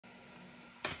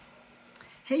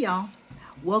Hey y'all,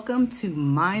 welcome to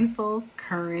Mindful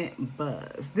Current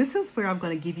Buzz. This is where I'm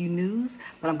going to give you news,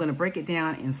 but I'm going to break it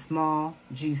down in small,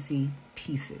 juicy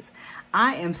pieces.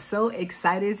 I am so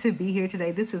excited to be here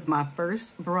today. This is my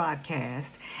first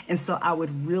broadcast, and so I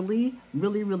would really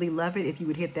love it if you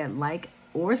would hit that like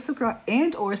or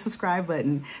subscribe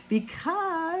button,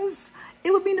 because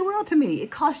it would mean the world to me.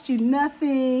 It costs you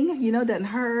nothing, doesn't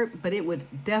hurt, but it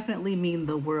would definitely mean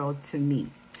the world to me.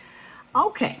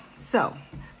 Okay, so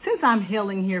since I'm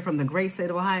hailing here from the great state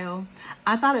of Ohio,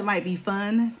 I thought it might be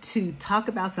fun to talk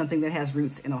about something that has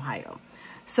roots in Ohio.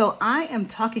 So I am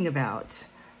talking about,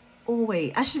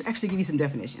 I should actually give you some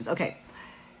definitions. Okay,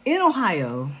 in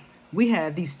Ohio, we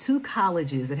have these two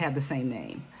colleges that have the same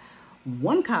name.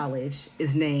 One college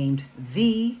is named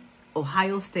the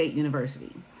Ohio State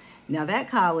University. Now that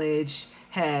college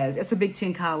it's a Big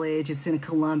Ten college. It's in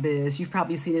Columbus. You've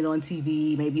probably seen it on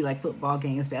TV, maybe like football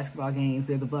games, basketball games.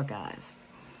 They're the Buckeyes.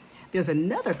 There's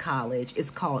another college. It's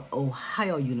called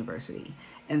Ohio University,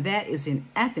 and that is in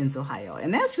Athens, Ohio.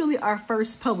 And that's really our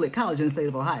first public college in the state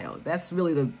of Ohio. That's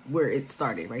really where it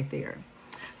started right there.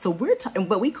 So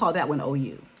but we call that one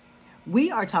OU. We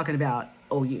are talking about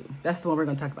OU. That's the one we're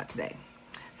going to talk about today.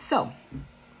 So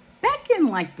back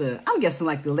in I'm guessing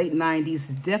the late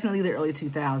 90s, definitely the early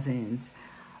 2000s,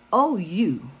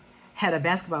 OU had a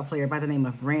basketball player by the name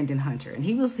of Brandon Hunter, and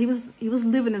he was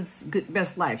living his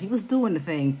best life. He was doing the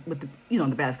thing with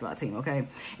the basketball team. Okay,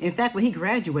 in fact, when he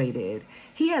graduated,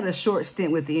 he had a short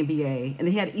stint with the NBA, and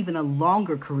he had even a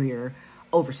longer career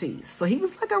overseas. So he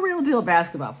was like a real deal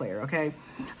basketball player. Okay,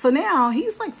 so now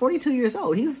he's like 42 years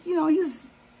old. He's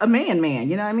a man.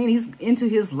 He's into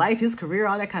his life, his career,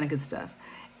 all that kind of good stuff.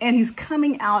 And he's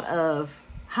coming out of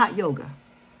hot yoga.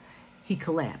 He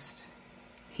collapsed.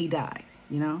 He died,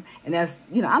 and that's,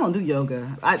 I don't do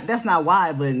yoga. That's not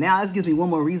why, but now this gives me one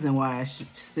more reason why I should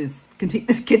just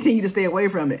continue to stay away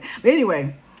from it. But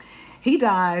anyway, he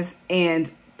dies,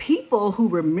 and people who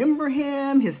remember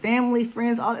him, his family,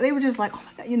 friends, they were just like, oh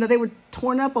my God, they were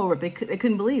torn up over it. They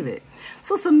couldn't believe it.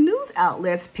 So some news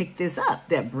outlets picked this up,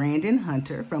 that Brandon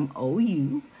Hunter from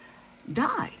OU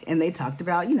died, and they talked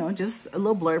about, just a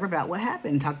little blurb about what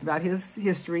happened, talked about his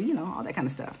history, all that kind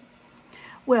of stuff.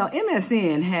 Well,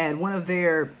 MSN had one of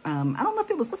their, I don't know if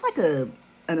it's like an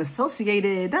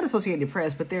associated, not Associated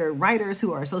Press, but they're writers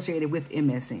who are associated with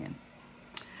MSN,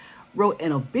 wrote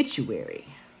an obituary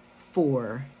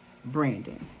for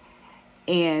Brandon.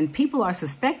 And people are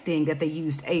suspecting that they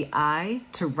used AI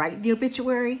to write the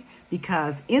obituary,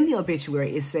 because in the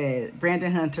obituary it said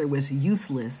Brandon Hunter was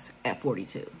useless at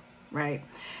 42. Right?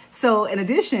 So in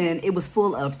addition, it was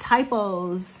full of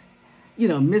typos,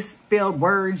 misspelled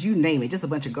words, you name it, just a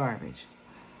bunch of garbage.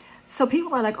 So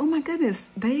people are like, oh my goodness,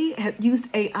 they have used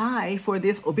AI for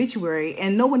this obituary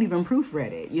and no one even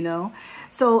proofread it,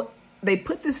 So they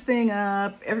put this thing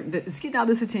up, it's getting all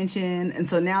this attention. And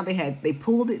so now they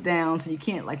pulled it down, so you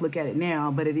can't look at it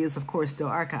now, but it is of course still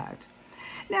archived.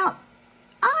 Now,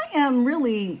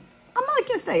 I'm not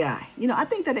against AI. I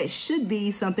think that it should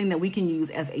be something that we can use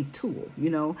as a tool,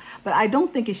 but I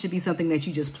don't think it should be something that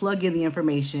you just plug in the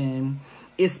information,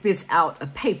 it spits out a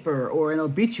paper or an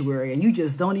obituary, and you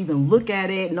just don't even look at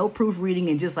it, no proofreading,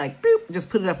 and just boop, just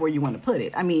put it up where you want to put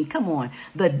it. I mean, come on.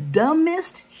 The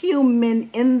dumbest human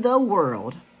in the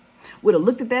world would have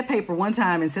looked at that paper one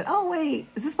time and said, oh, wait,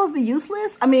 is this supposed to be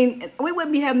useless? I mean, we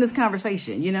wouldn't be having this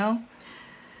conversation,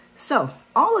 So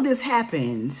all of this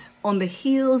happened on the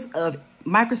heels of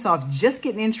Microsoft just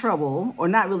getting in trouble, or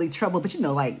not really trouble, but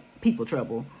people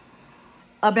trouble,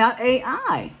 about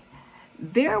AI.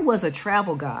 There was a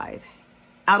travel guide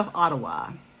out of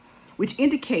Ottawa which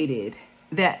indicated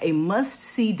that a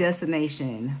must-see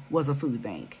destination was a food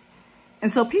bank.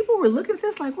 And so people were looking at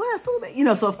this like, what, a food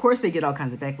bank? So of course they get all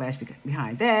kinds of backlash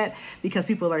behind that, because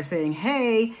people are saying,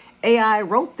 hey, AI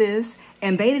wrote this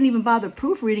and they didn't even bother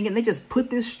proofreading it, and they just put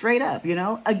this straight up,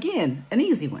 Again, an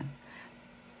easy one.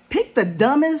 Pick the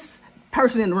dumbest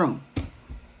person in the room.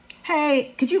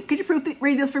 Hey, could you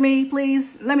read this for me,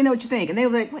 please? Let me know what you think. And they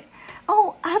were like, wait,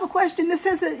 oh, I have a question. This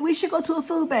says that we should go to a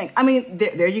food bank. I mean,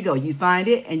 there you go. You find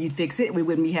it and you'd fix it. We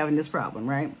wouldn't be having this problem,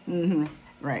 right?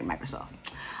 Right, Microsoft.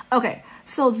 Okay,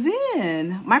 so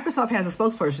then Microsoft has a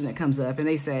spokesperson that comes up and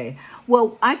they say,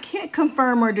 well, I can't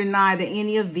confirm or deny that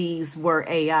any of these were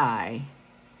AI,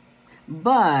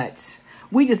 but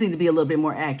we just need to be a little bit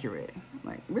more accurate.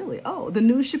 Like, really? Oh, the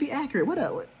news should be accurate. What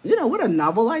a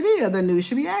novel idea. The news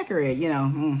should be accurate.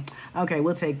 Okay,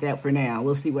 we'll take that for now.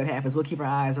 We'll see what happens. We'll keep our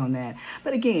eyes on that.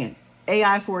 But again,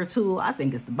 AI for a tool, I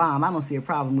think it's the bomb. I don't see a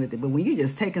problem with it. But when you're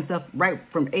just taking stuff right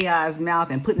from AI's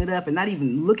mouth and putting it up and not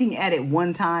even looking at it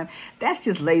one time, that's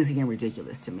just lazy and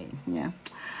ridiculous to me. Yeah.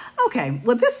 Okay,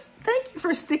 well, thank you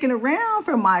for sticking around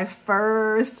for my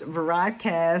first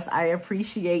broadcast. I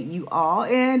appreciate you all.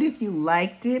 And if you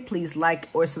liked it, please like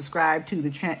or subscribe to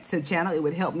the channel. It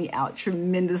would help me out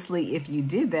tremendously if you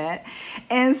did that.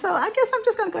 And so I guess I'm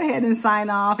just going to go ahead and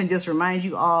sign off and just remind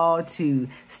you all to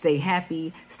stay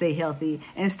happy, stay healthy,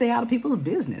 and stay out of people's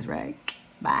business, right?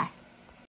 Bye.